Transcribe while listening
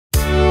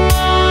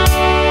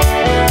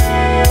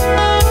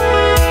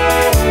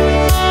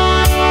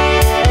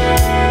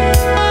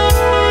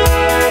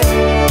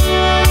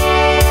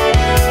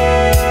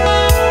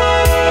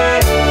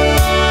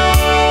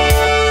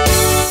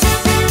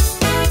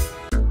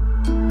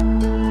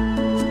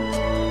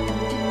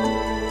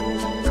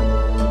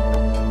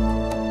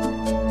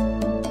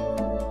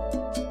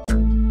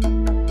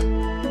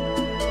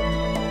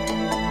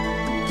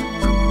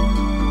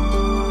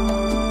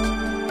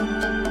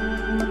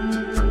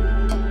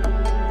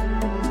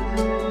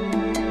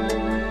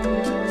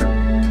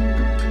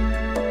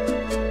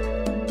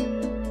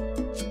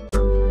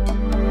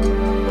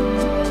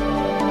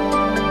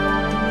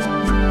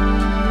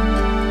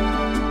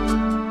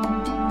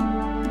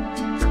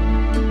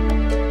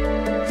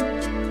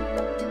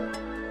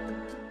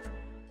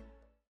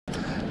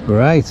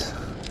Right,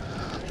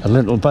 a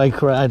little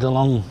bike ride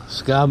along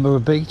Scarborough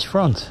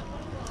beachfront.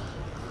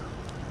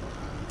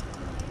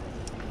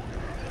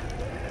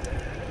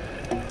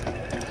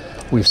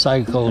 We've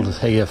cycled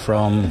here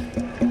from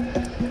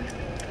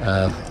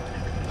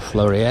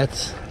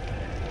Floriette,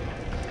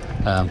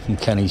 from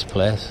Kenny's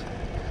place.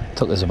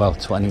 Took us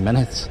about 20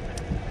 minutes.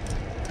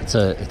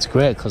 It's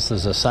great because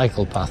there's a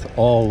cycle path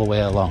all the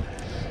way along.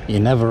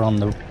 You're never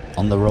on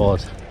the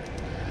road.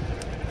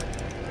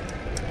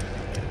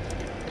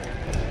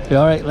 You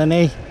all right,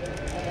 Lenny?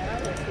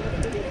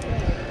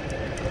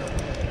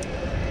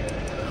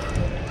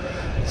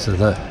 So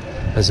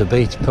there's a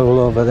beach pool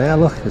over there.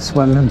 Look, a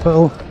swimming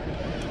pool.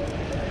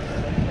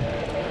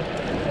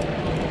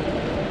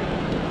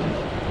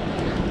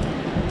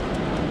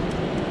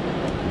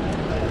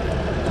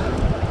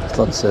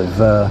 Lots of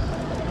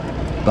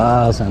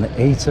bars and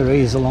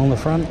eateries along the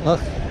front, look.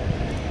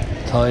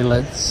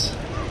 Toilets.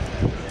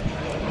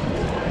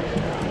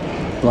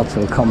 Lots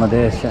of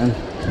accommodation.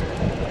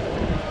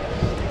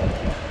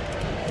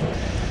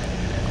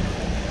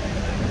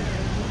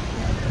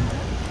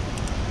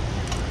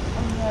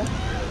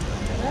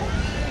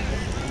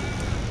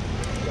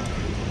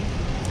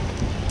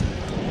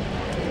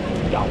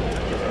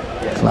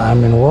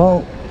 Climbing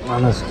wall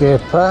and a skate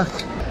park.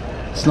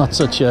 It's not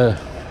such a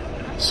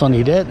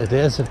sunny day today,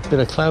 there's a bit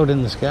of cloud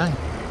in the sky.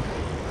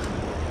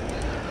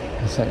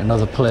 It's like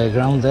another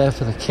playground there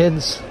for the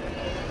kids.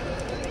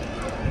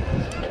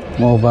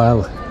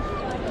 Mobile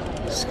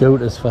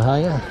scooters for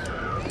hire.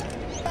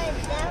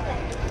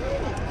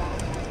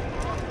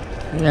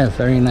 Yeah,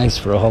 very nice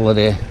for a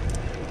holiday.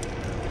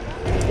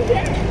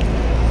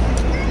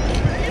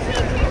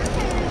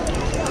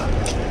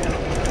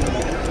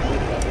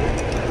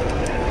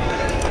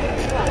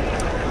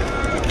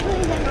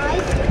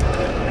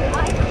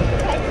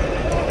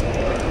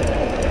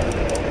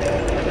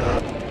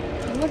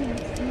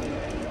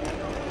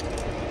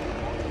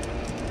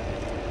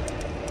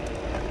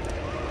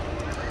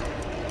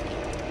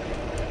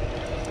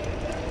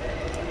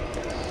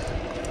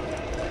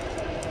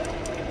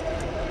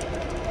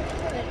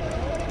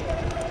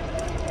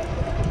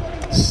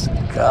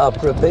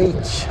 Scarborough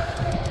Beach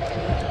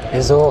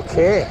is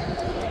okay.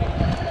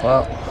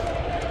 Well,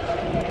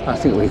 I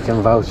think we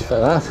can vouch for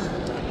that.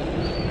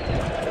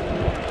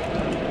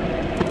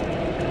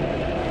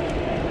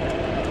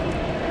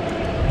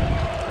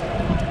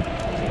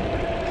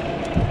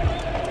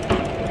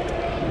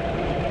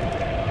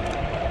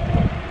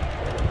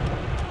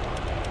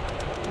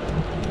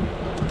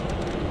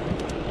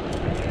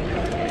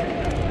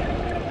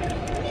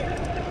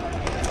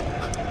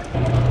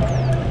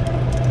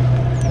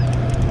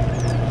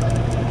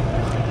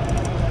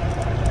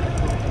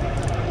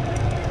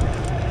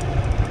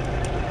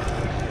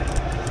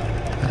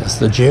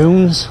 The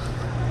dunes.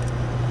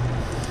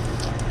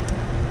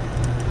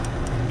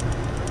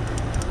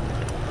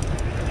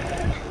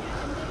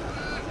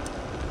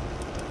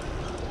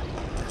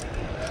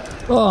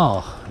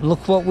 Oh,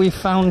 look what we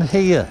found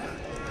here.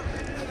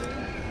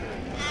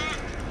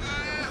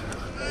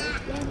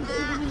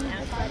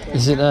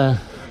 Is it a...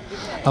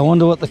 I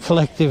wonder what the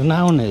collective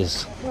noun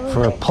is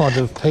for a pod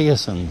of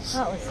Pearsons.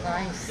 That was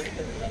nice.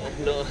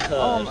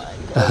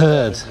 A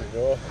herd.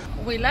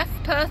 We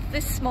left Perth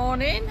this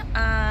morning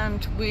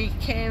and we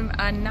came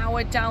an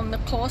hour down the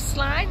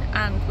coastline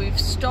and we've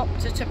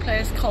stopped at a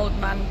place called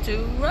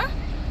Mandurah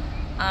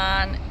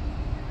and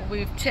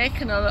we've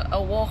taken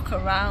a walk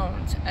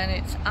around and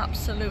it's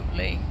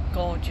absolutely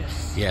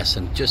gorgeous. Yes,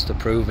 and just to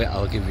prove it,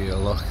 I'll give you a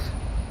look.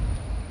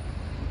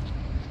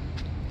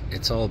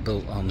 It's all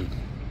built on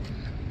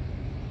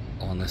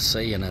a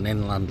sea and an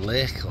inland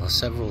lake, or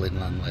several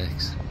inland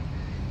lakes.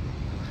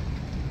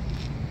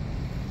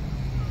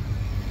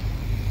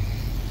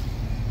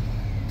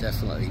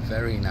 Definitely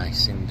very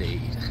nice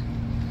indeed.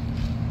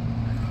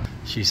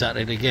 She's at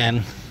it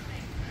again.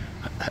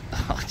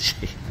 Oh,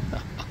 gee.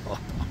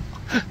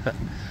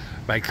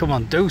 Right, come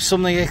on, do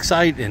something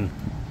exciting.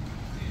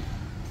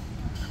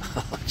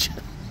 Oh,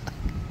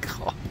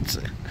 God.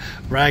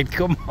 Right,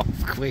 come on,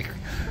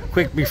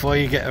 quick before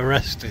you get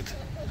arrested.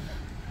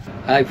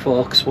 Hi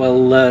folks,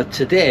 well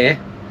today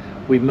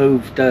we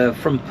moved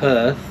from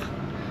Perth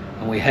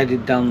and we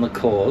headed down the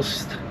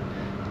coast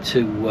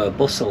to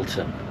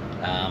Busselton.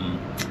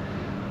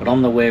 But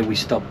on the way we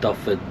stopped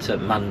off at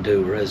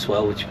Mandurah as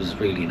well, which was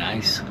really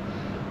nice.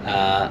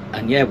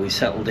 And yeah, we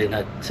settled in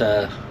at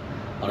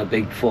on a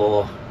big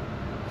four,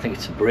 I think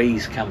it's a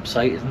Breeze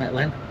campsite, isn't it,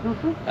 Lynn?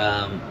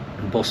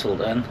 Mm-hmm. In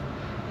Busselton.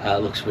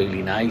 Looks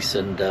really nice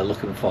and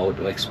looking forward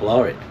to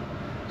explore it.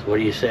 So what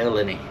do you say,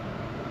 Linny?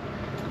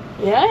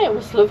 Yeah, it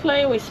was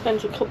lovely. We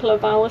spent a couple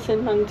of hours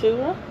in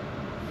Mandurah.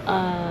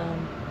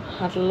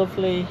 Had a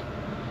lovely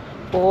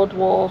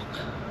boardwalk.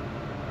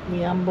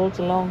 We ambled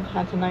along,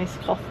 had a nice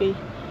coffee.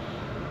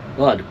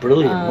 Well, I had a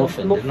brilliant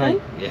muffin, didn't I?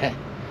 Yeah,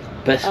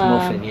 best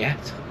muffin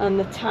yet. And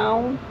the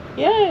town,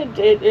 yeah,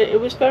 it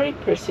was very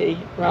pretty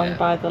round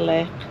by the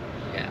lake.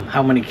 Yeah.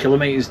 How many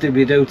kilometres did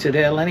we do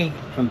today, Lenny,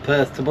 from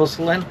Perth to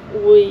Busselton?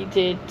 We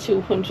did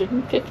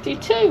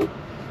 252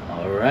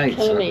 All right,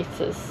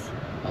 kilometres.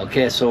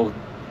 Okay, so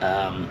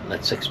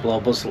let's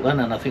explore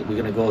Busselton, and I think we're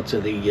going to go to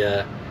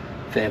the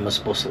famous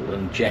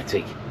Busselton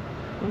jetty.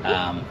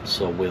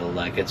 So we'll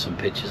get some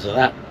pictures of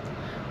that.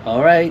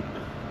 All right.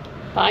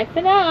 Bye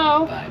for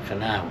now. Bye for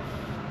now.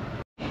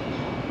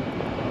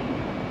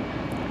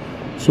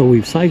 So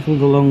we've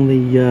cycled along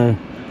the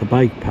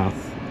bike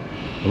path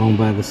along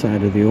by the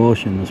side of the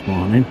ocean this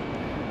morning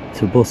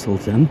to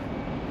Busselton.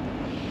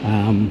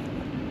 And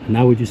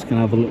now we're just going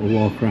to have a little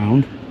walk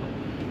around.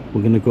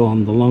 We're going to go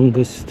on the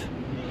longest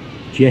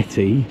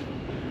jetty,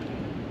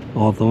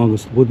 or the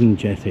longest wooden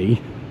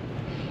jetty.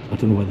 I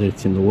don't know whether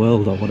it's in the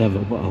world or whatever,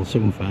 but I'll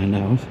soon find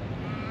out.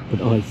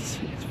 But oh, it's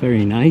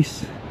very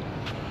nice.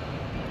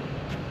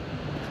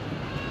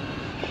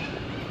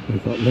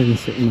 We've got Lynn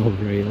sitting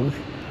over here, look.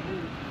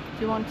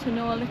 Do you want to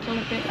know a little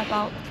bit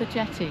about the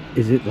jetty?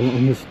 Is it the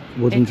longest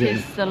wooden jetty? It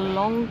is the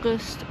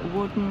longest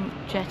wooden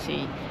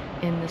jetty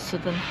in the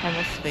Southern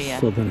Hemisphere.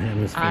 Southern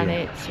Hemisphere. And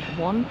it's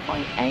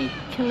 1.8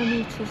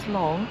 kilometres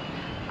long,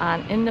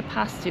 and in the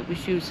past it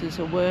was used as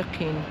a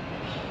working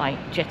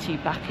jetty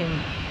back in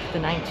the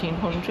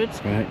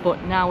 1900s, right.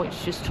 But now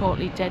it's just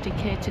totally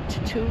dedicated to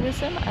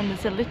tourism, and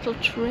there's a little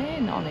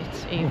train on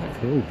it even. Oh,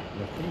 cool.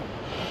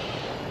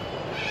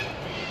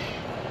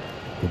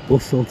 The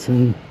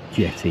Busselton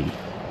jetty.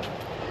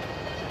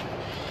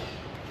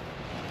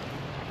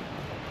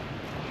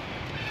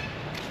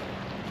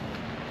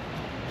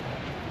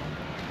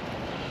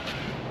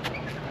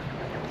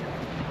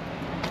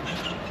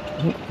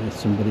 Oh, there's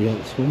somebody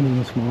else swimming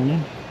this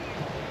morning,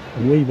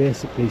 and we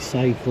basically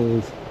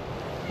cycled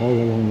all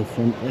along the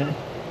front there.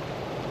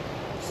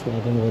 So I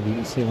don't know whether you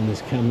can see on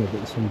this camera, but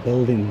there's some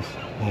buildings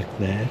back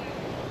there,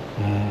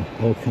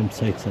 all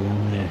campsites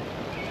along there.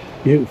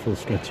 Beautiful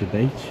stretch of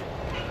beach,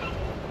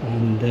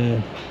 and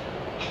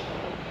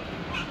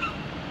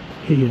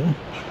here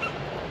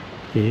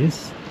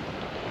is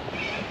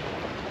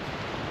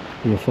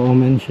the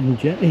aforementioned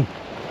jetty.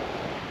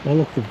 Oh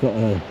look, they've got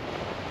a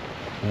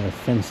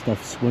fenced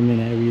off swimming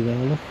area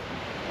there, look.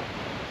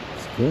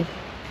 It's good.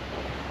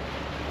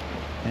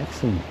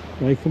 Excellent.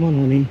 Right, come on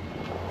honey.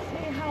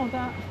 See how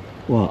that...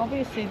 What?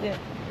 Obviously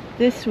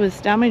this was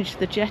damaged,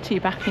 the jetty,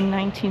 back in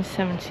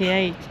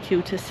 1978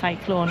 due to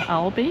Cyclone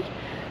Albi,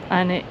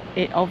 and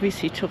it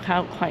obviously took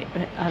out quite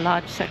a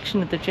large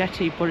section of the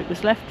jetty, but it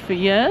was left for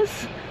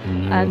years.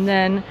 And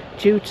then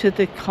due to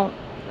the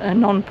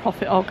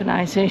non-profit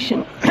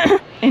organisation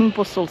in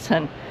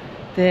Busselton,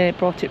 they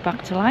brought it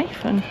back to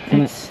life, and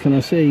can I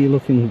say you're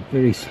looking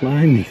very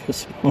slimy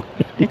this morning?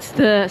 It's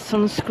the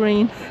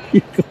sunscreen.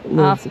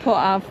 I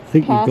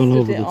think you've gone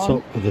over the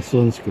top with the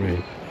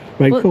sunscreen.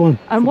 Right, come on.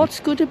 And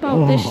what's good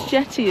about this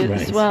jetty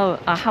as well,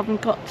 I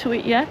haven't got to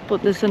it yet,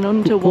 but there's an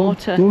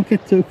underwater... Don't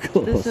get too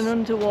close. There's an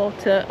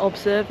underwater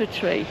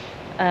observatory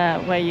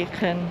where you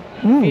can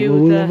view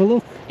we'll have a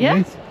look. Yeah,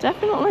 right.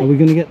 Definitely. Are we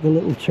going to get the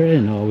little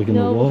train, or are we going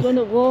to walk? No, we're going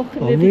to walk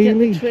and maybe get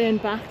the train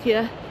back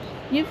here.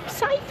 You've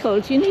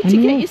cycled, you need to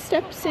get your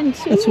steps in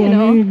too, That's what I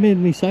mean, you've made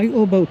me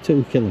cycle about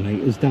 2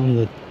 kilometres down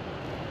the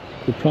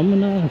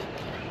promenade.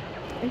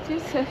 It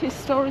is a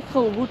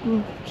historical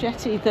wooden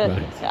jetty that,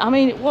 right. I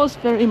mean, it was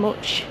very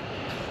much,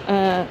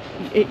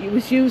 it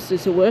was used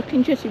as a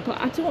working jetty, but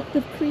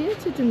they've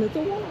created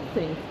another one, I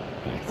think.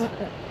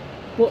 Right.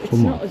 But it's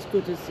not as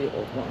good as the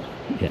old one.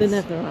 Yes. They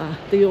never are.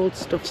 The old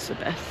stuff's the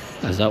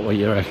best. Is that what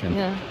you reckon?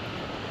 Yeah.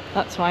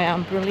 That's why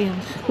I'm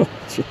brilliant.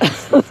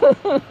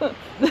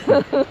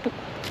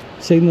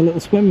 Seen the little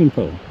swimming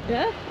pool?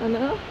 Yeah, I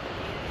know.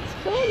 It's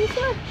cool, isn't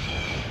it?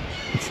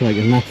 It's like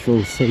a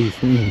natural sea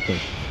swimming pool.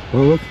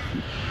 Well look,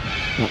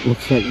 that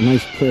looks like a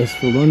nice place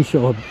for lunch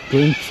or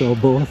drinks or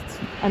both.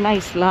 A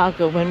nice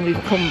lager when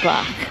we've come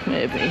back,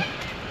 maybe.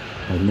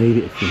 I'll need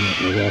it if you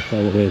let me walk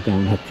all the way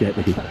down that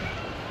jetty.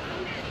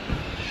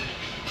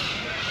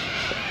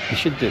 You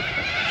should do this.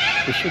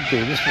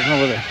 I don't know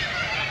whether...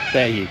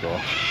 There you go.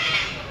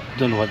 I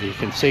don't know whether you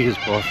can see us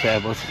both there,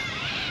 but...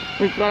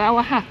 We've got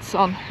our hats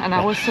on and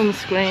our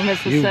sunscreen, as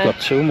I said. You've got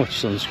too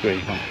much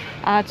sunscreen on.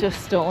 I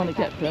just don't want to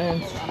get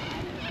burned.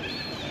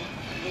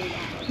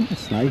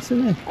 That's nice,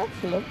 isn't it?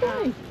 That's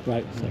lovely.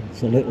 Right, so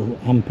it's a little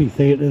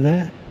amphitheatre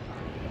there.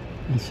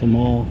 And some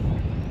more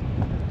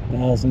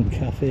bars and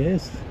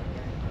cafes.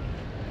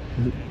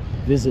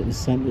 Visitor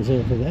centres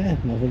over there,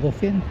 have a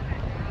look in.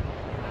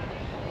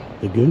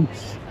 The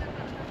Goose.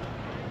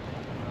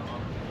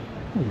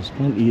 Well, there's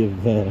plenty of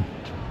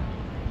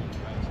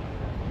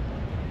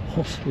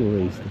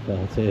hostelries to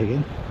partake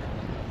in.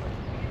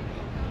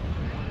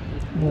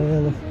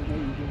 Well,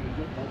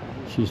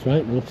 she's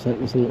right, looks like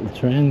there's a little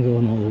train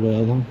going all the way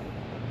along.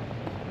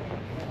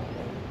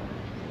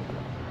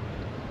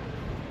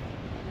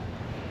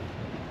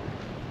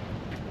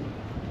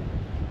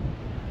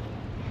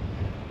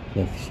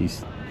 Look,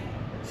 she's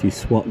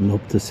swatting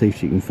up to see if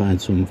she can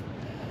find some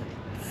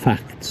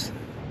facts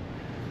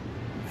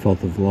for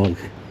the vlog.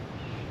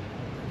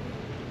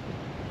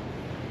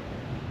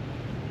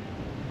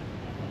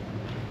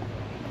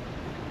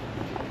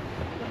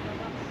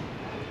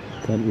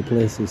 Plenty of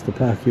places to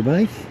park your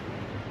bike.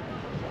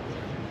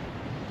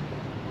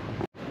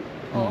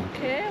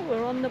 Okay,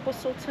 we're on on the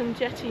Busselton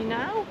jetty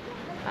now,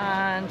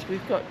 and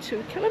we've got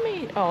 2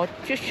 kilometres, or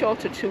just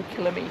short of 2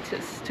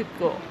 kilometres to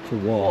go. To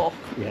walk.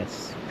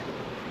 Yes.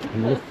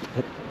 And look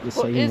at the But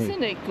scenery.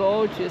 isn't it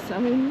gorgeous? I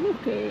mean,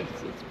 look at it,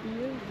 it's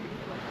beautiful.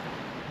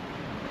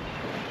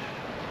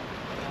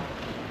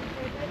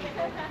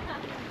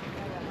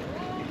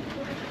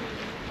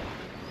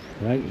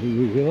 Right,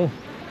 here we go.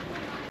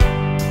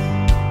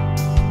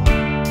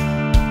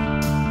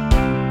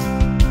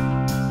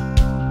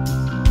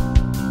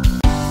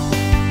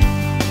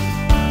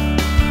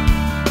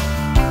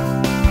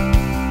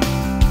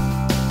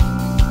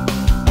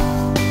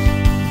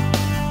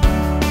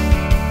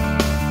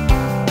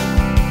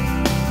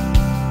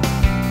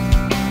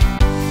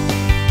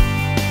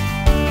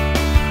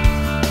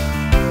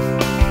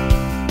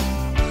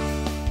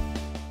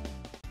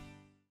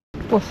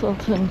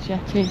 Busselton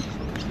jetty,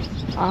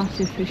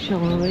 artificial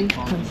reef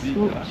and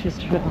sculpture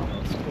trail.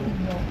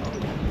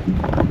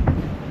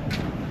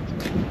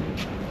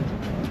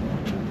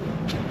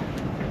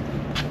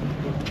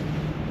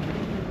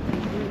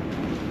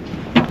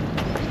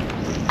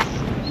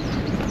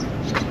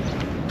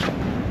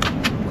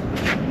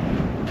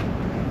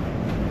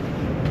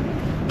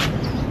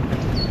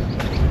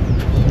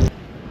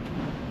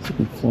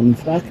 Some fun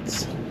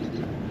facts.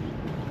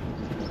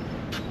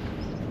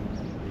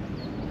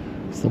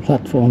 It's the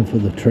platform for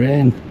the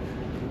train.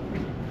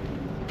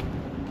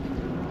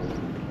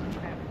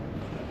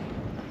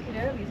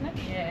 Early, isn't it?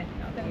 Yeah.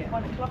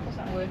 1 o'clock or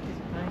something. Work is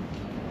fine.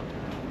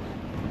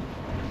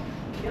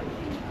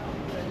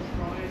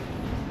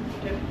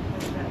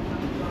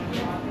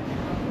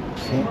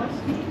 So,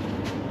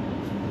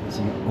 it's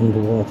an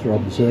underwater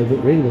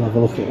observatory. We'll have a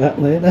look at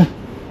that later.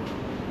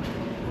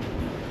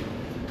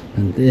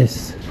 And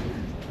this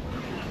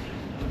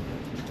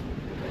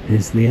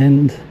is the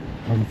end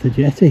of the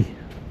jetty.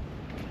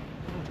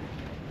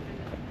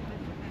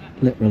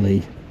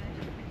 Literally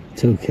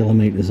 2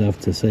 kilometres out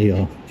to sea,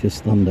 or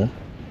just under.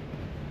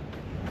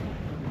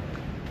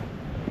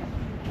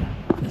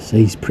 The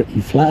sea's pretty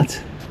flat.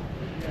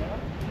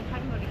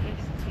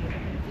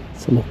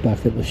 So look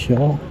back at the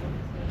shore.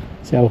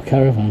 See our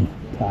caravan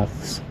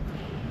parks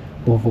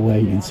over where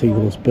you can see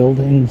those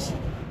buildings.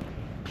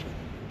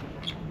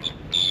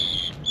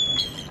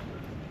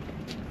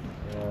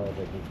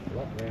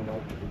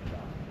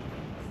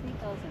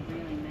 Seagulls are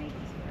really nice.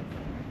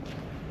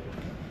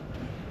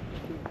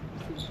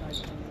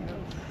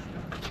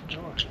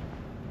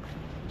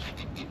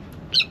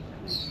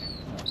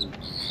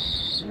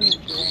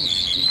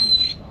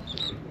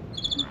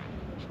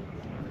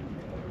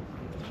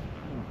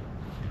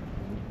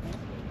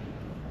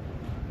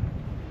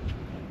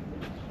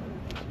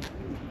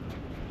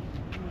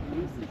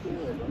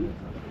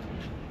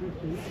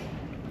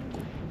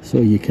 So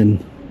you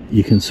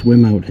can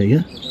swim out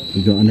here.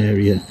 We've got an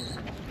area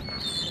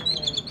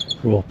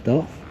roped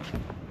off.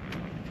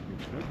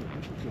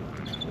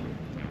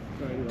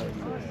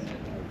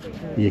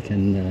 You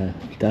can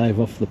dive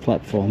off the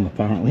platform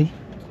apparently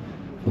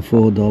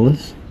for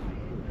 $4.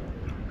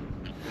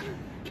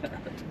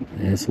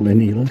 There's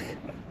Linny, look.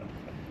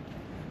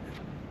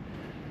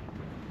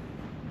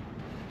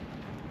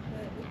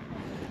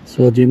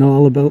 So do you know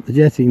all about the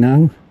jetty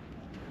now?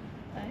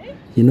 Eh?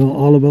 You know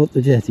all about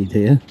the jetty, do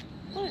you?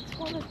 Well, it's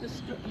one of the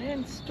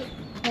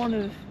one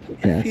of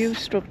a Yes. few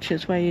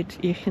structures where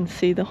you can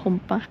see the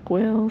humpback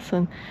whales,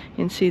 and you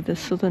can see the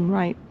southern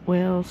right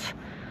whales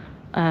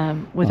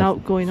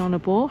without going on a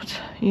boat,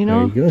 you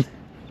know. Very good.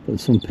 But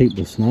some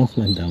people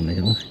snorkeling down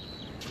here, look.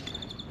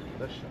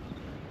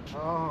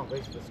 Oh,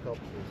 these are the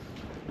sculptures.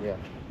 Yeah.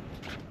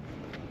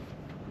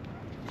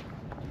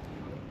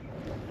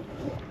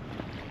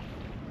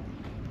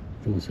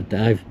 There was a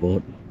dive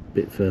boat a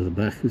bit further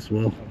back as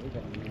well.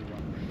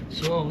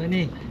 So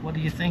Linny, what do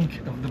you think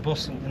of the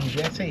Busselton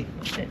jetty?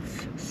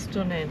 It's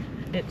stunning.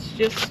 It's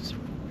just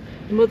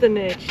Mother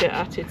Nature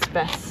at its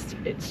best.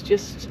 It's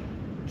just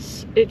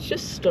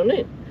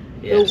stunning.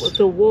 Yes.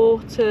 The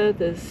water,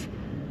 there's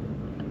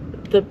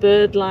the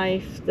bird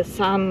life, the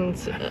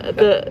sand.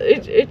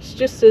 It's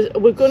just.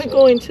 We're going to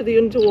go into the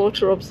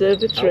underwater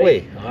observatory. Are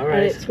we? All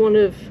right. And it's one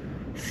of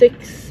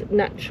 6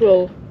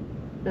 natural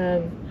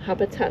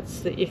habitats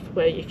that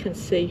where you can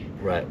see.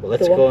 Right. Well,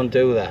 let's go and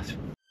do that.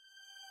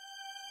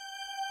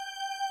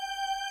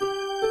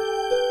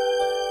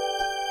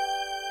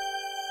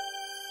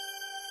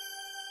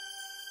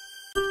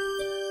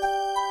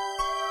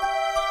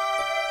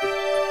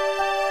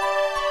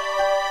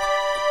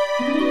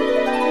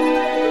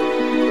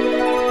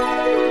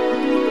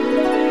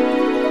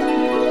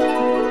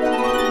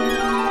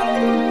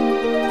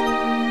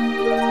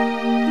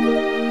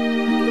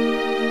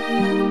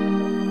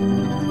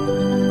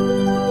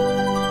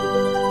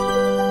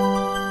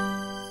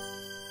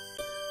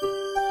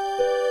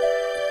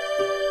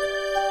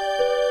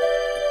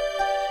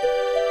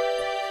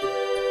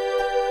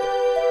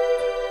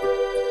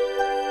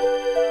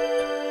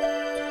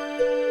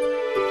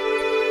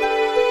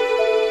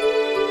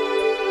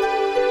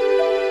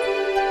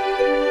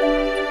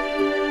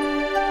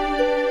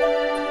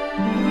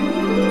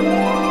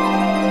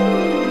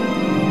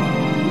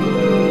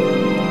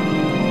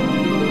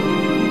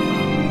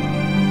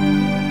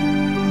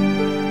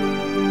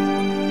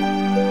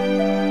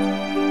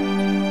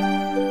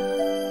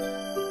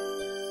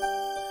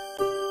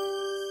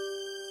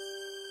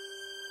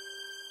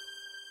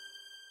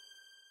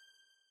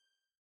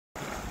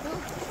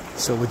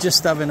 So we're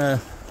just having a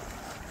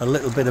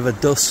little bit of a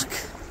dusk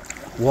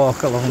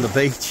walk along the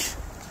beach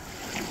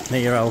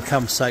near our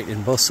campsite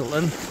in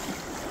Busselton.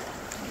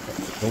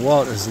 The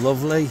water's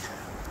lovely.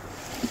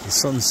 The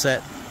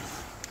sunset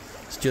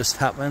has just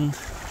happened.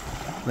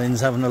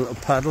 Lynn's having a little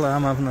paddle,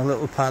 I'm having a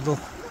little paddle.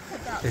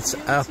 It's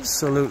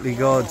absolutely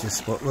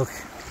gorgeous, but look.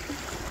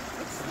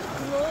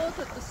 That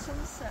the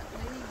sunset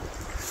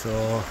leaves.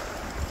 So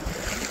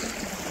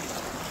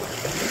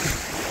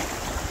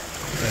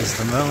there's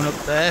the moon up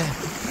there.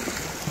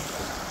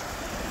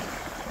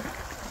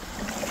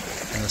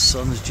 And the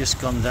sun's just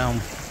gone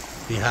down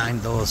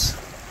behind those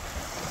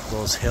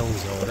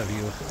hills or whatever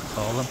you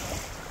call them.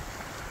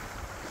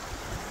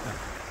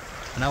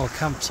 And our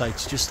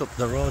campsite's just up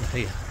the road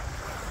here.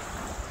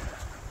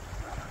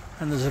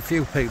 And there's a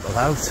few people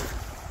out.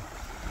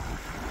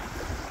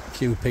 A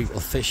few people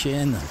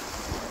fishing.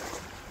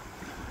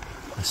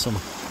 There's some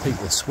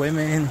people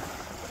swimming.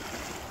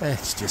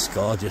 It's just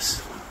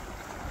gorgeous.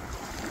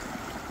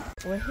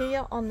 We're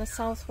here on the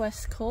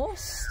southwest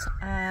coast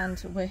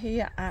and we're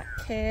here at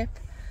Cape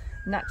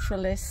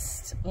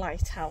Naturalist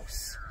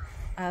Lighthouse,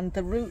 and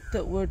the route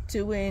that we're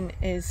doing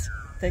is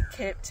the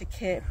Cape to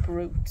Cape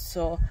route.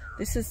 So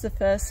this is the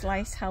first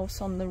lighthouse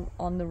on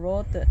the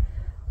road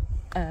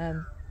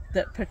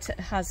that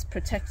has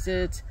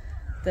protected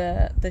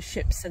the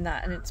ships and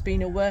that, and it's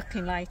been a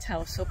working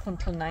lighthouse up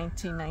until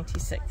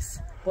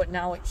 1996, but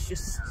now it's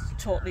just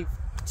totally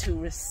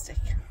touristic.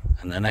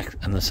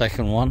 And the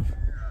second one?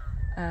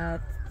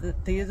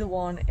 The other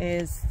one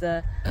is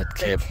the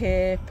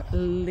Cape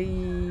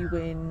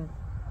Lewin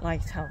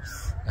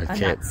Lighthouse,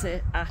 that's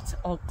it at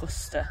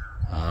Augusta.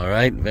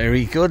 Alright,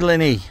 very good,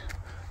 Linny.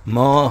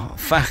 More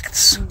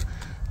facts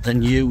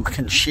than you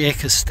can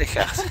shake a stick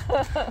at.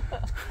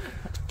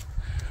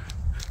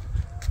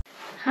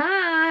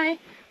 Hi!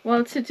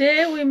 Well,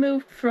 today we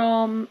moved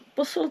from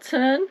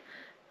Busselton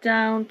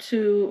down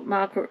to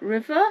Margaret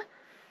River.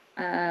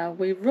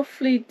 We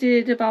roughly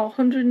did about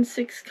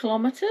 106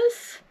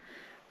 kilometres,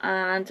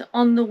 and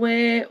on the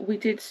way we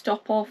did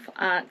stop off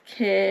at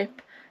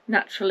Cape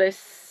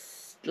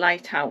Naturalist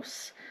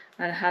Lighthouse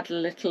and had a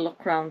little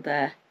look around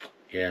there.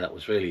 Yeah, that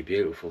was really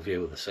beautiful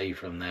view of the sea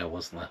from there,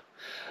 wasn't it?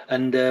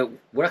 And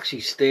we're actually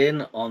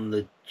staying on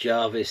the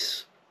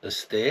Jarvis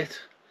estate.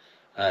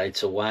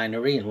 It's a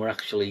winery, and we're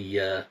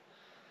actually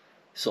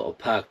sort of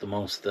parked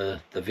amongst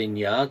the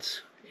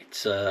vineyards.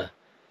 It's it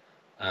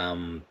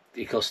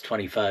costs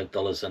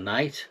 $25 a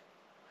night,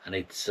 and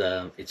it's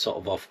sort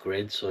of off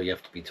grid, so you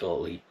have to be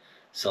totally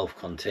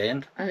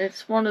self-contained. And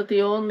it's one of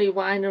the only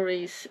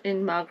wineries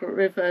in Margaret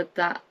River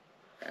that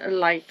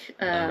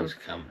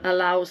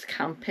allows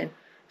camping.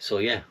 So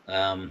yeah,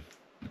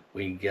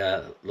 we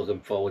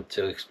looking forward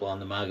to exploring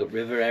the Margaret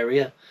River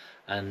area,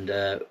 and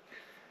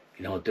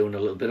you know, doing a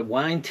little bit of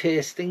wine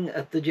tasting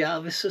at the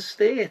Jarvis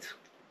estate.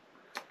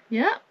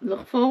 Yeah,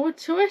 look forward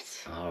to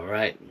it. All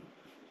right,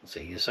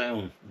 see you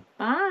soon.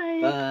 Bye.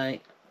 Bye.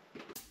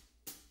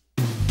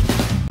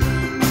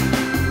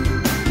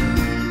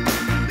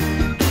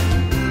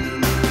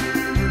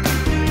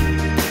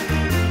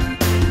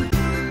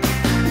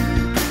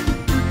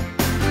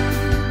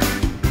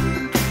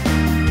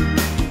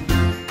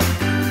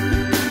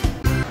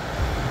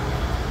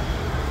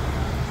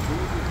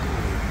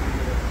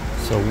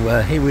 So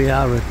here we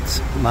are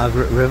at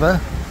Margaret River.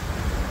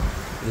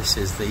 This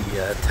is the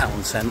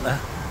town centre.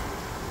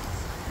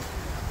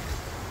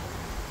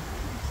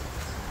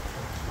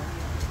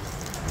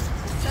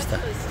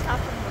 This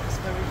tavern looks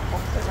very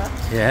popular.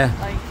 Yeah.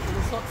 Like,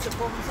 there's lots of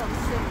bums on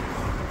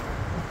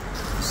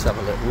seats. Let's have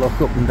a little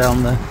look up and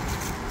down the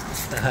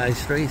high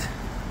street.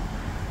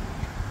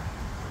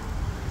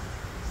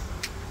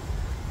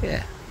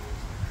 Yeah.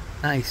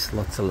 Nice,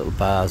 lots of little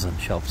bars and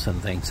shops and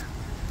things.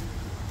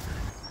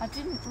 I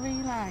didn't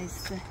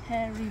realise the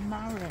hairy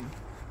marron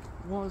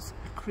was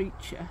a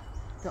creature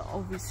that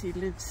obviously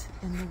lives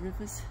in the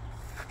rivers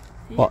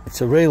here. What, it's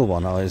a real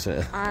one, or is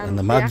it an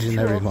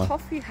imaginary the one?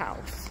 coffee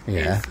house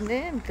Yeah. is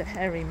named the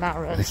hairy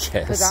marron Yes.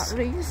 for that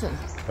reason.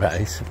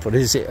 Right, but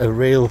is it a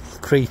real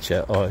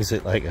creature, or is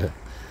it like a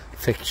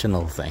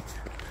fictional thing?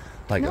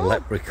 Like a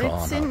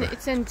leprechaun?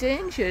 It's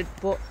endangered,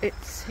 but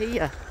it's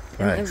here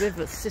Right. in the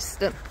river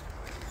system.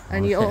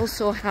 And Okay. you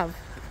also have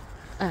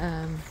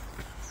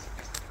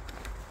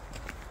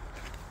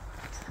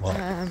What?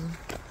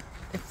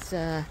 it's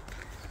a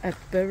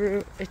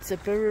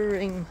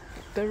burrowing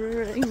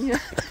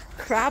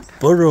crab.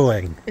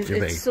 Burrowing, do you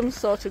mean? It's some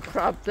sort of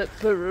crab that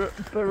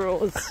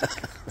burrows.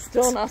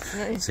 Don't ask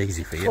me. It's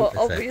easy for you But to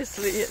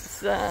obviously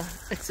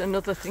it's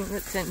another thing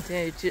that's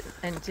endangered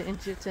in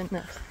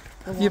the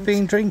Have you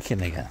been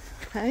drinking again?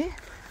 Hey?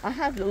 I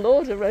had a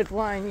load of red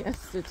wine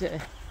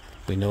yesterday.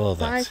 We know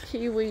that. 5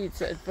 kiwis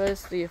that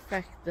adversely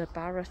affect the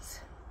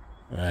Barrett.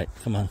 Right,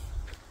 come on.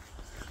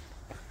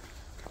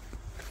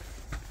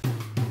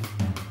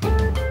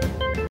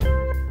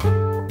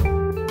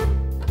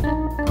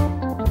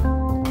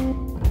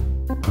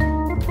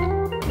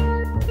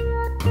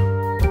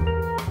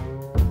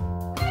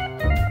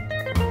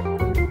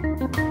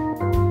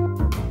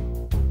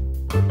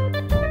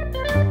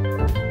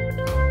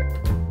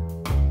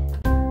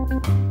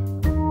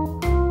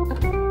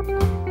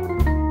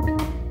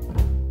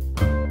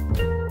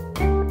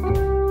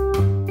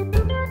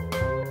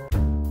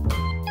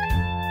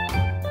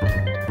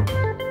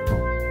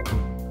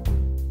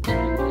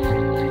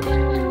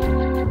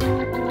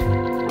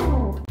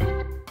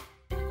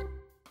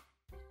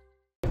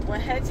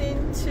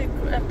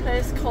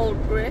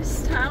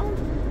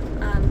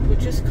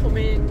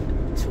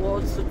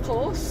 towards the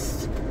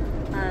coast.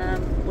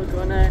 We're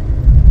going to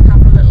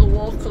have a little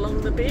walk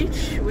along the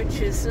beach,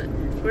 which is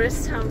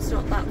Gracetown's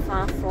not that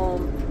far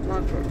from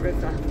Margaret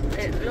River.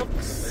 It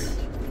looks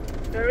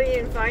very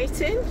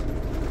inviting,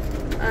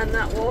 and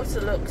that water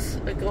looks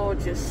a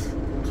gorgeous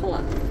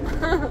colour.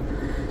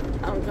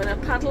 I'm going to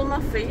paddle my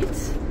feet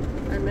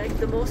and make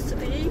the most of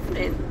the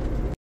evening.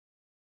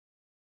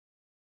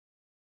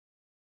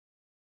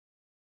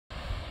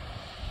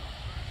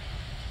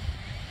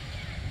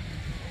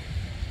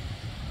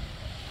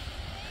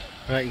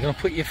 Right, you're going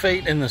to put your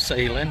feet in the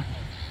ceiling.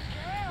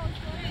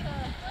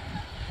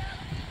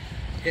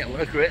 Yeah,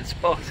 what a great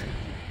spot.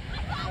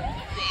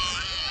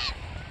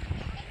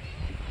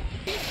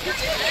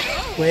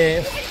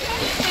 Wave.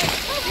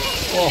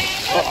 Oh,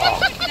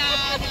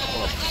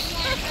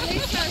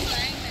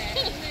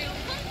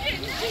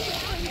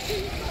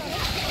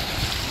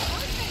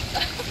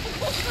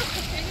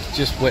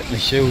 just wet my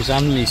shoes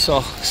and my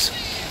socks.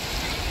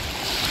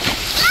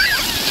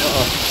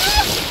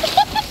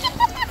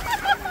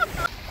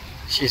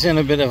 She's in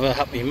a bit of a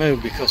happy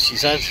mood because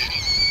she's had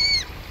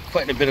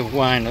quite a bit of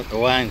wine at the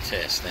wine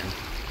tasting,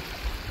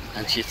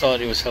 and she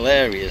thought it was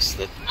hilarious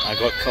that I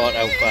got caught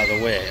out by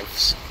the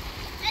waves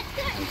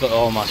and got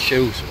all my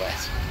shoes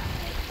wet.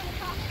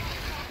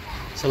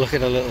 So look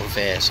at her little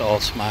face, all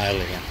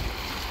smiling.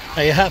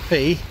 Are you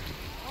happy?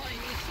 Oh,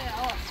 you say,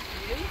 oh,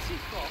 it's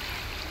beautiful.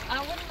 I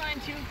wouldn't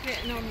mind you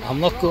getting on that. I'm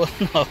not going.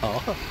 No.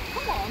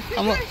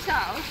 Come on, figure it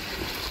out.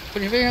 What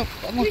do you think?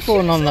 I'm not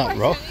going on that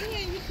rock.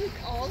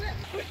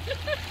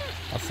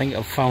 I think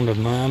I've found a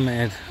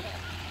mermaid.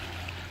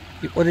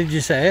 What did you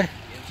say? You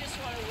just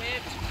want to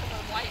wave to come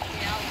and wipe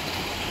me out.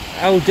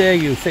 How dare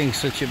you think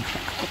such a...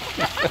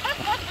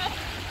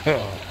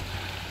 Oh,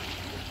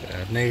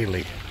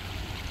 nearly.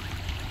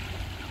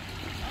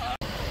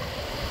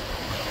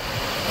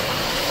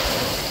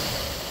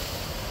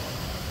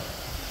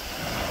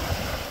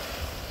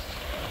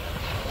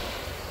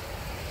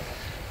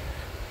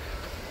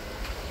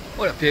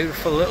 What a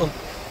beautiful little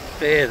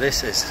bay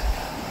this is.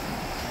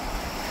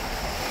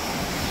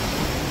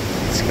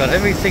 It's got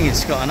everything.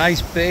 It's got a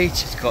nice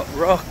beach, it's got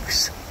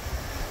rocks.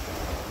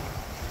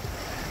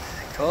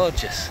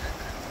 Gorgeous.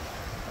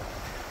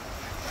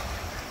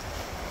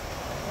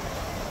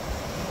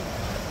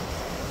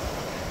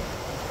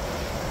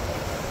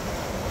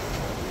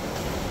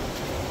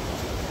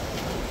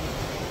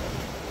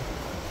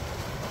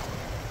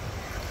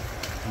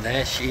 And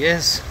there she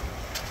is.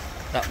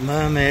 That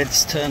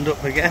mermaid's turned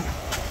up again.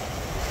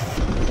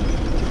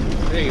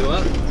 There you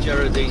are,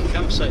 Jarahdene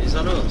Campsite. Is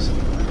that us?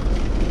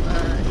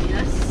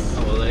 Yes.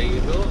 Oh, well, there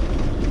you go.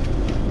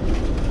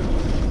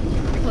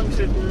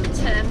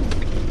 110.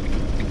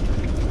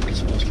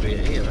 This must be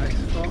it here, right?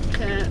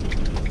 Okay.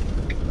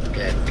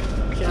 Yeah.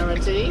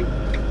 Jarahdene.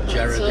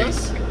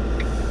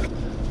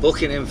 Jarahdene.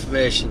 Booking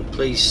information,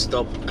 please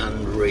stop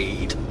and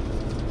read.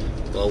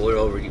 Well, we're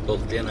already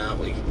booked in, aren't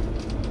we?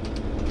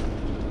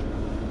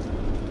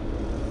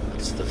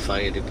 It's the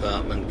fire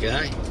department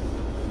guy.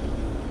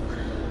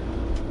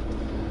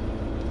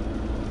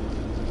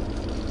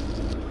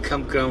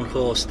 Campground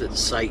host at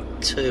site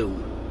 2.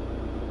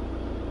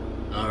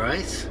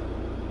 Alright.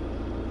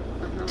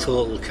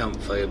 Total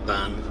campfire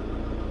ban.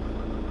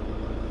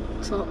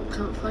 Total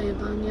campfire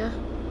ban, yeah.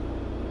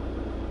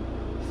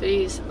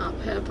 Fees are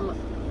payable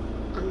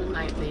on the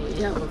nightly.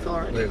 Yeah, we've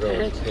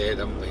already paid,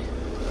 haven't we?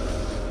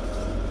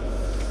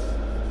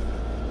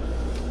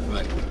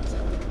 Right.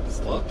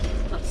 What?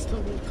 That's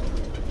still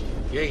recording.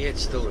 Yeah,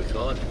 it's still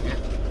recording, yeah.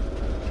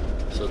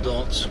 So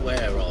don't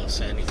swear or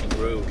say anything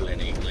rude,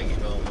 Lenny, like you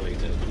normally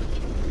do.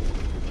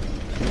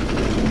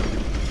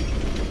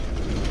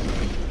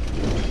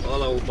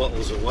 All our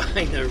bottles of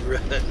wine are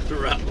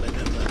rattling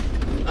in there.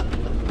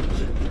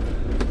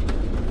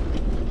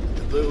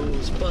 The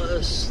booze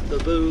bus, the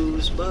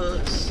booze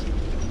bus.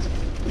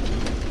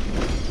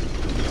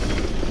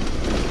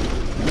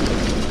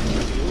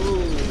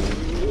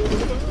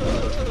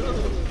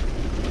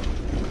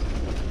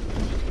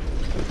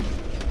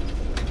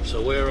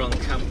 So we're on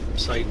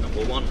campsite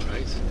number 1,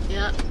 right?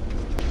 Yeah.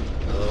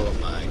 Oh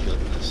my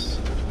goodness.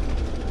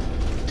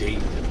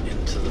 Deep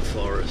into the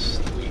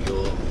forest we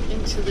go.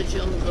 Into the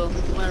jungle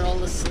where all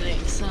the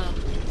snakes are.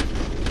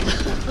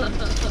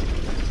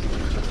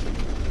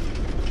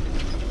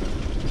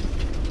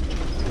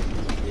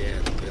 Yeah,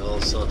 there'll be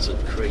all sorts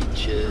of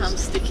creatures. I'm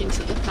sticking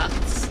to the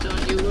paths,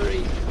 don't you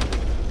worry.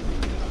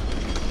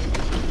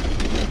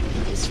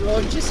 This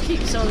road just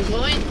keeps on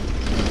going.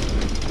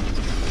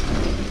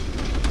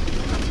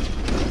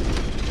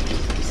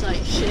 It's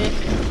like shake,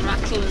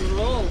 rattle and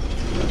roll.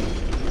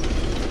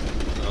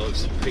 Oh,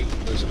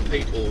 there's a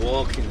people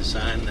walking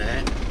sign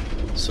there,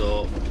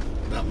 so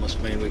that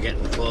must mean we're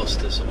getting close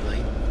to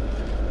something.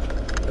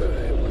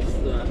 Right, what's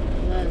that?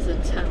 There's a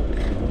tank.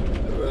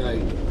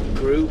 Right,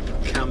 group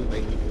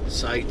camping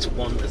sites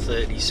 1 to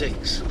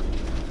 36.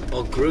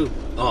 Or group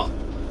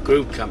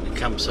camping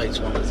campsites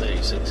 1 to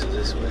 36 is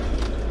this way.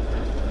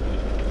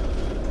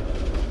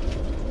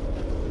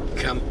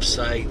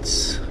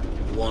 Campsites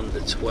 1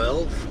 to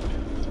 12.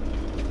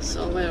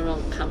 So we're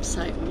on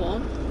campsite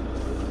 1.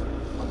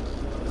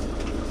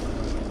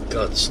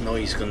 God,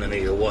 Snowy's gonna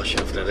need a wash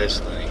after this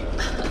thing.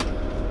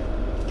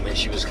 I mean,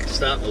 she was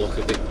starting to look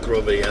a bit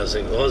grubby as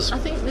it was. I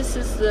think this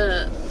is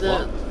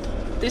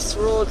this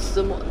road's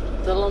the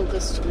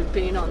longest we've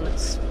been on.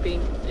 It's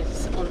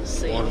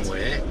unsealed. One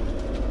way.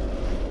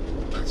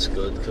 That's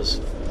good, because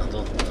I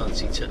don't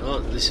fancy oh,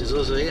 this is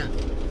us here.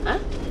 Huh?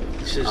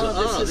 This is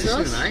this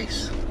is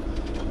nice.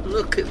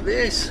 Look at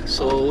this.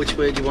 So which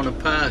way do you want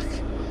to park?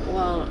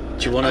 Well,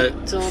 do you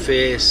want to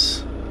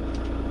face?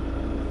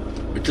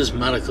 It doesn't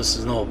matter because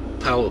there's no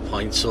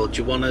PowerPoint. So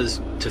do you want us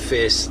to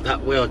face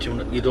that way, or do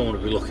you don't want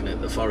to be looking at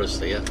the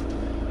forest here?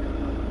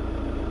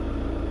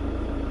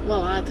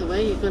 Well, either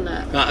way, you're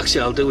gonna. No,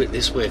 actually, I'll do it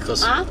this way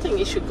because I think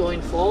you should go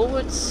in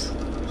forwards.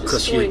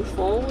 Just going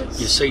forwards.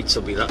 Your seats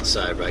will be that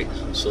side, right?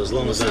 So as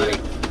long as I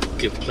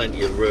give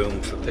plenty of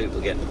room for people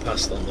getting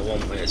past on the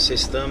one-way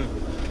system.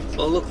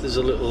 Oh, look, there's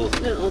a little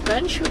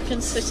bench we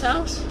can sit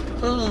out.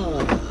 Oh.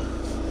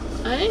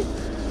 Eh?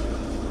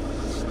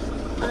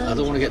 I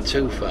don't want to get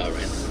too far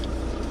in.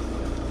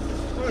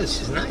 Oh,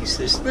 this is nice,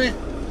 isn't it?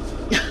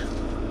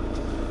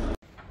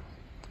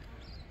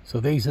 So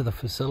these are the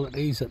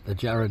facilities at the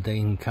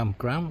Jarahdene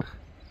Campground.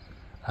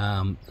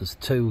 There's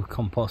 2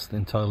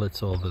 composting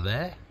toilets over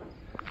there.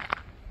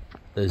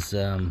 There's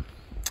a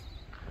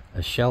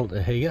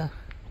shelter here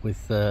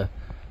with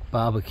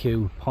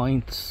barbecue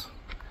points,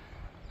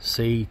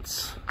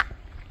 seats,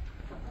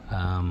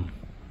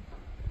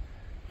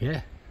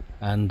 yeah,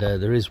 and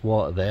there is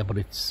water there, but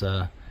it's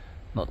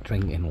not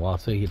drinking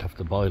water. You'd have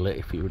to boil it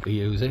if you were to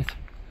use it.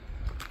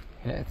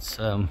 Yeah,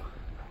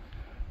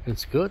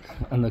 it's good,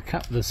 and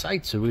the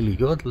sites are really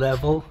good,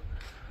 level,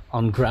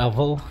 on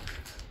gravel.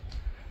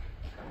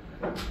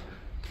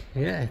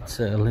 Yeah, it's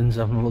Lynn's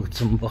having a look at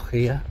some buck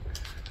here.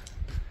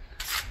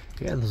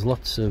 Yeah, there's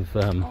lots of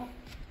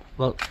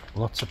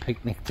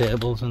picnic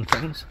tables and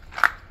things.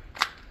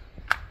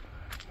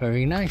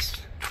 Very nice.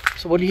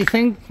 So what do you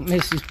think,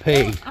 Mrs.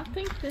 P? Well, I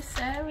think this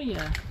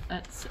area,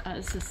 as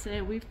I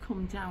say, we've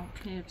come down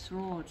Caves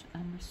Road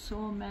and there's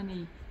so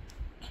many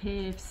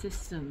cave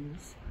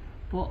systems,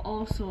 but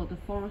also the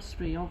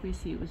forestry.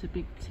 Obviously it was a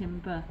big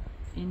timber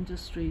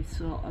industry,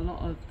 so a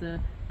lot of the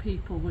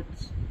people would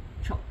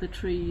chop the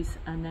trees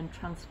and then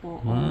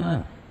transport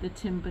all the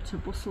timber to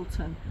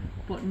Busselton.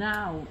 But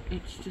now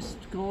it's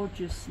just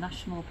gorgeous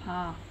national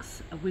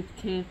parks with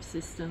cave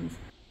systems.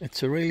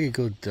 It's a really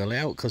good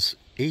layout because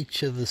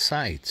each of the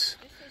sites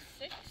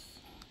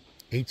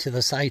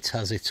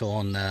has its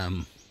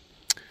own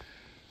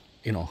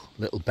you know,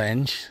 little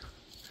bench,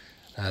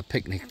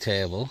 picnic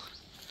table,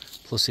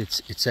 plus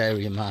its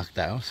area marked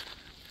out.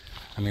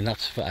 I mean,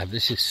 that's 5,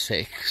 this is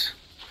 6.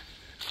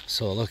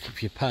 So look,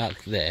 if you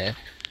park there,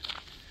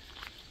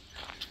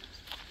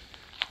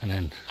 and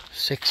then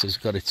 6 has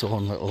got its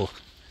own little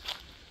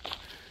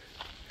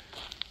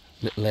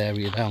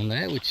area down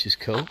there, which is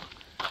cool.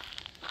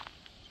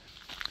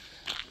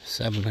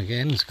 7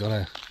 again has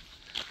got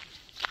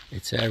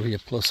its area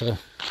plus a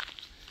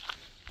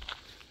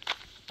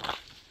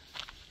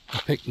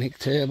picnic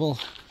table,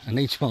 and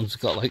each one's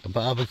got like a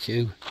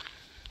barbecue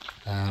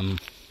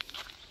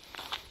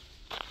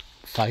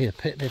fire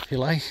pit, if you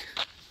like.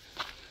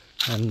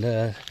 And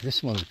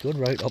this one's good,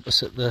 right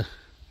opposite the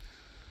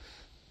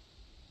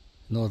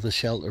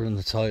shelter and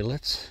the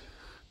toilets.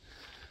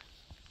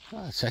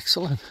 Oh, it's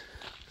excellent.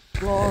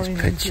 There's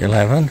pitch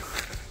 11.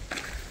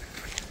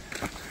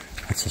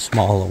 That's a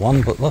smaller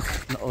one, but look,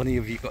 not only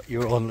have you got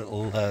your own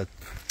little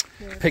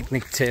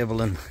picnic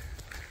table and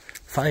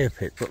fire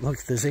pit, but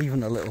look, there's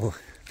even a little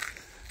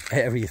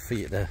area for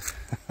you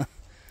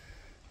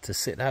to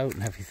sit out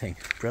and everything.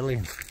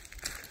 Brilliant.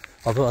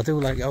 Although I do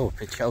like our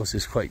pitch house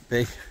is quite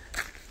big.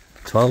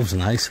 12's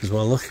nice as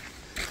well, look.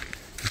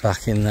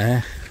 Back in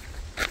there.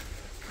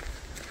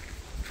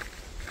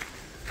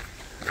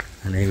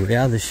 And here we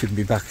are, this should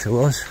be back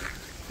to us.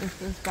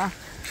 This is back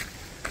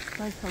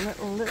like a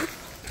little loop.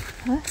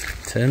 Huh?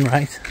 Turn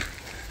right.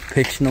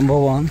 Pitch number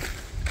 1.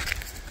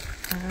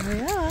 There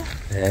we are.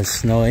 There's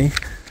Snowy.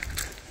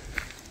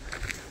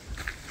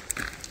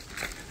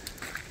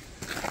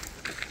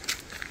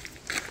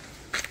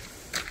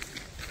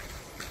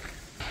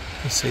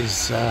 This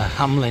is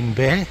Hamelin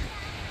Bay.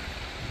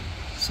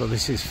 So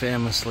this is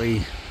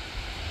famously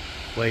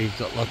where you've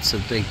got lots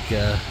of big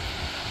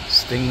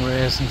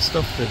stingrays and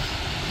stuff that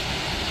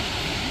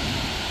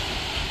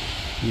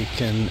you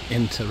can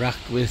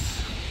interact with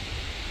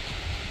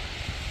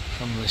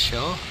from the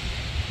shore.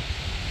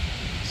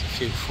 There's a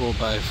few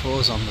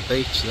 4x4s on the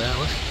beach there,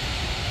 look.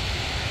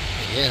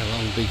 But yeah, a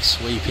long big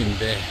sweeping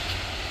bay.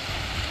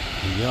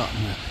 You got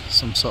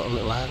some sort of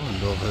little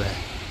island over there.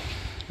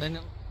 Then,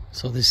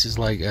 so this is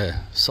like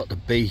a sort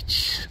of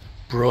beach,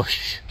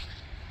 brush,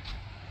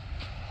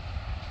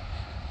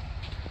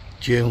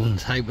 dune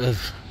type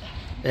of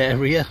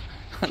area.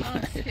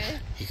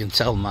 You can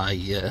tell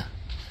my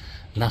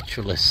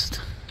naturalist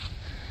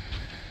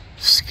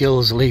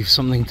skills leave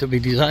something to be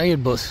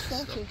desired, but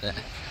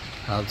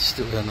I'll just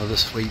do another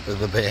sweep of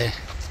the bay.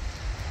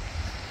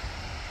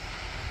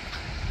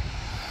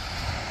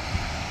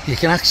 You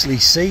can actually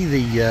see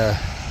the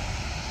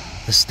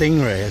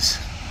stingrays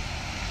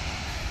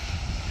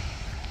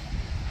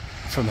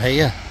from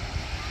here,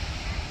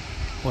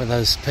 where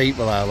those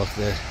people are, look,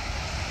 they're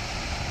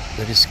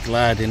just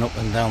gliding up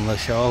and down the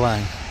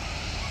shoreline.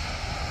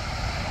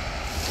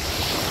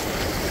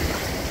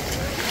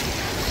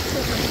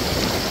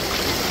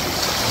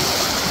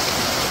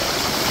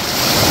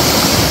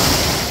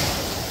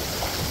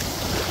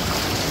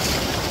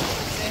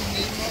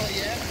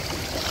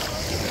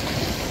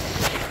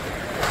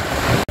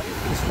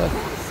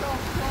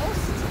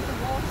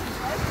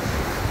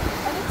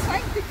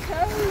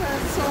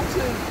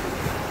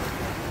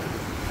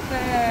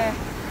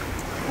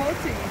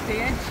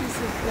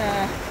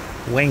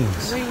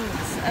 Wings,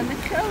 and they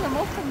curl them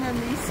up and then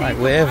you see like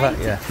wave at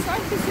you. It's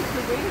like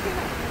physically waving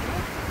at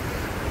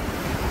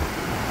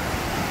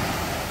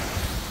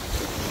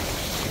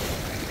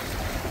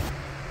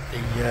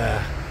you.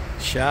 The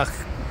shark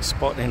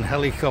spotting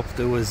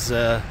helicopter was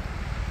you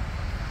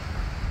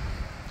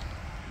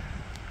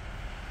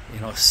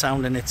know,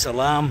 sounding its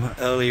alarm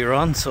earlier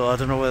on, so I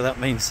don't know whether that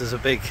means there's a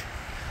big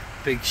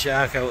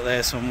shark out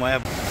there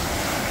somewhere.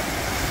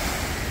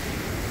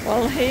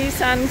 Well,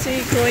 here's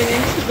Andy going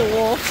into the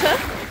water.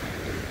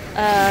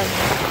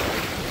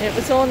 It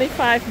was only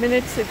 5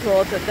 minutes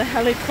ago that the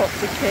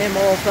helicopter came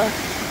over,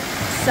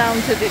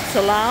 sounded its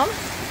alarm,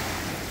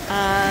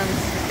 and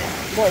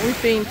what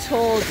we've been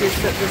told is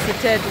that there's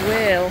a dead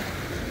whale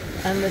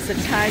and there's a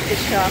tiger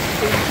shark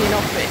feeding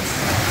off it,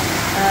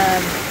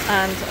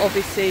 and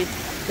obviously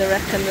they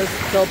reckon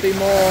there'll be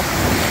more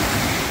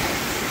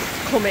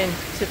coming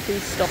to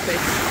feast off it.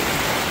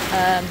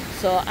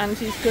 So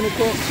Andy's going to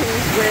go up to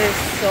his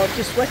waist, so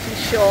just wet his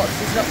shorts.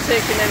 He's not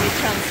taking any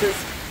chances,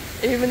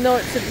 even though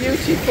it's a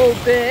beautiful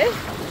day.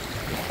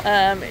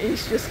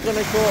 He's just going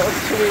to go up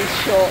to his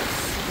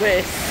shorts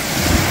waist.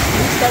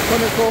 He's not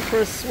going to go for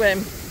a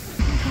swim.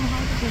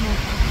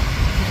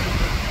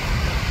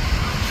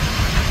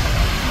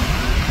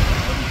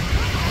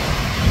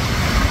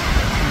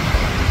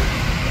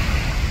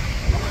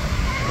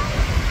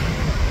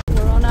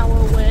 We're on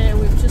our way.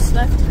 We've just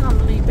left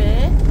Hamelin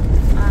Bay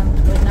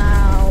and we're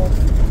now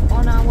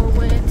on our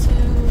way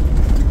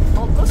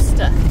to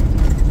Augusta.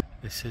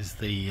 This is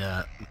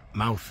the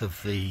mouth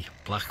of the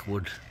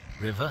Blackwood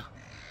River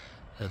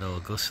at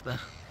Augusta.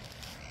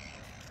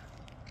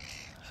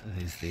 So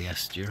there's the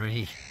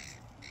estuary.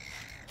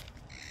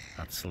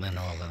 That's Lynn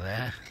over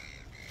there.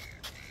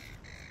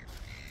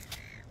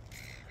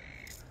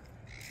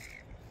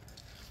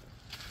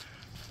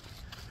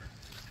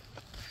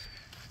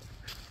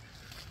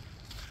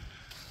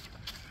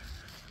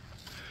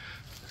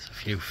 There's a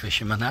few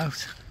fishermen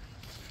out.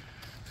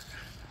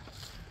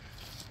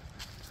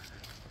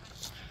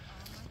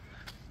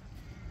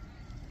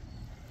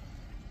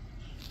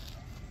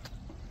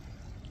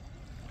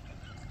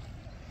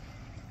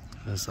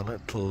 There's a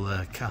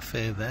little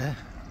cafe there.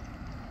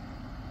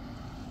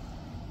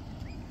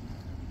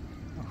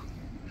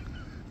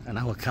 And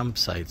our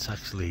campsite's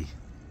actually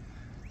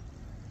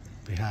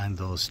behind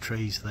those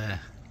trees there.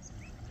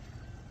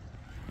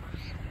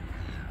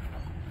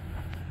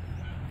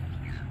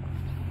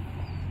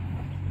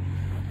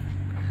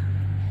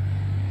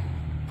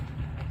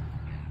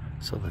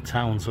 So the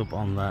town's up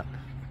on that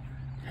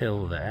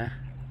hill there.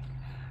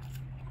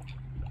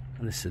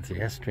 And this is the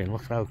estuary, and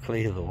look how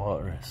clear the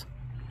water is.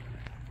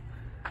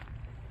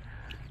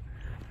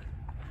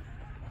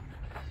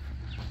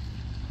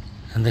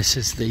 And this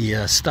is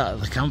the start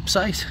of the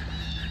campsite.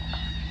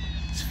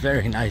 It's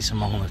very nice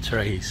among the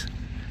trees.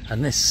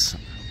 And this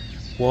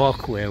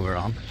walkway we're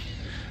on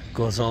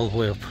goes all the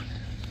way up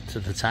to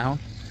the town,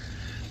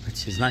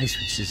 which is nice,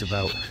 which is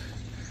about,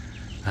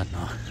 I don't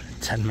know,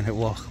 10-minute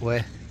walk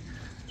away.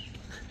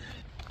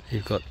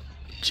 You've got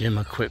gym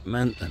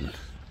equipment and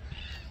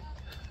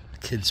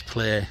kids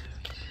play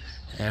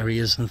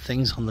areas and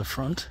things on the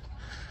front.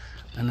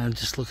 And then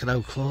just look at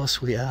how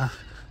close we are.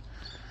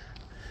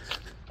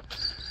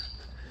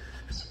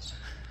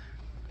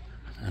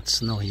 That's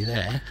snowy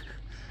there,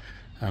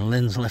 and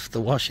Lynn's left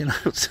the washing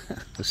out.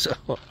 So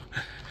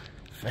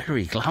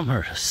very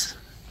glamorous.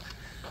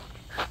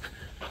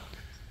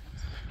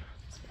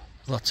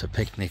 Lots of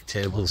picnic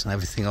tables and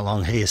everything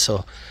along here,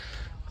 so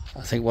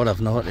I think what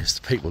I've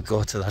noticed, people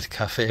go to that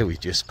cafe we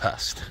just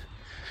passed,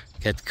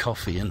 get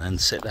coffee and then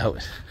sit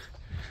out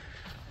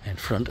in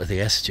front of the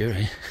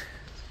estuary.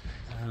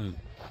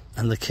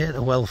 And they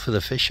cater well for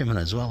the fishermen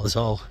as well as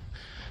all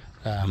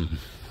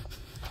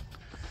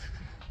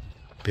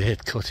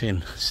bait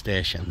cutting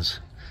stations.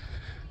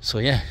 So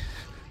yeah,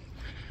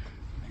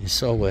 you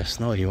saw where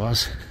Snowy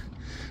was,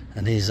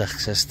 and here's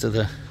access to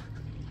the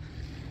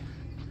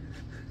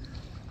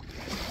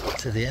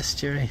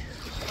estuary.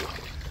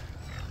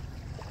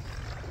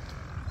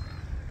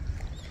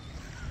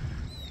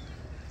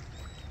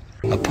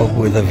 A pub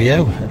with a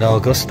view at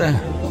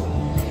Augusta.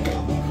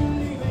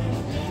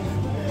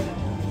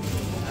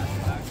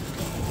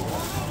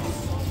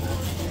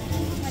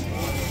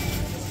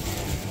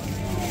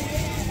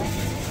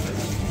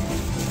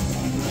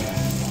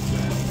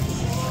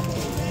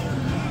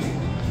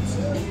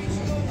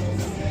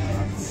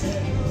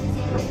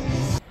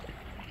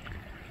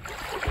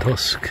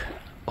 Dusk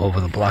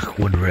over the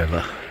Blackwood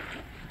River.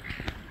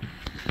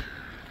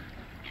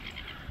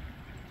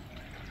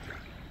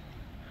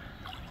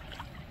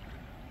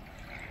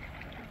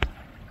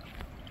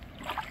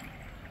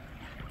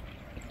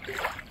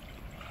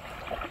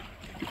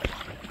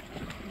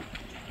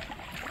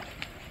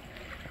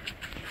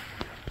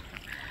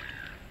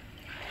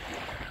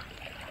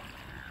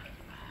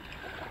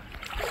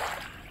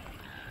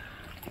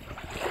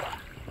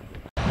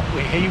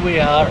 here we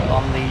are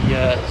on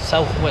the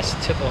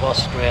southwest tip of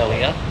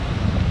Australia.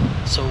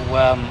 So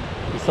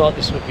we thought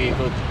this would be a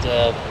good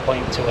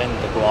point to end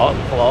the vlog.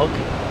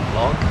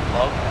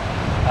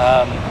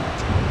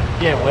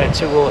 Yeah, where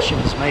two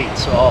oceans meet.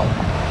 So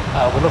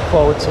we look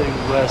forward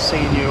to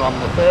seeing you on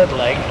the third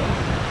leg,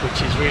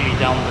 which is really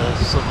down the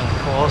southern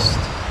coast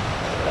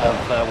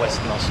of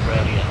Western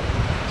Australia.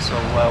 So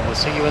we'll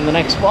see you in the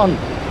next one.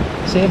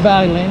 Say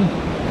bye, Lynn.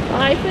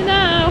 Bye for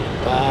now.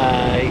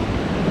 Bye.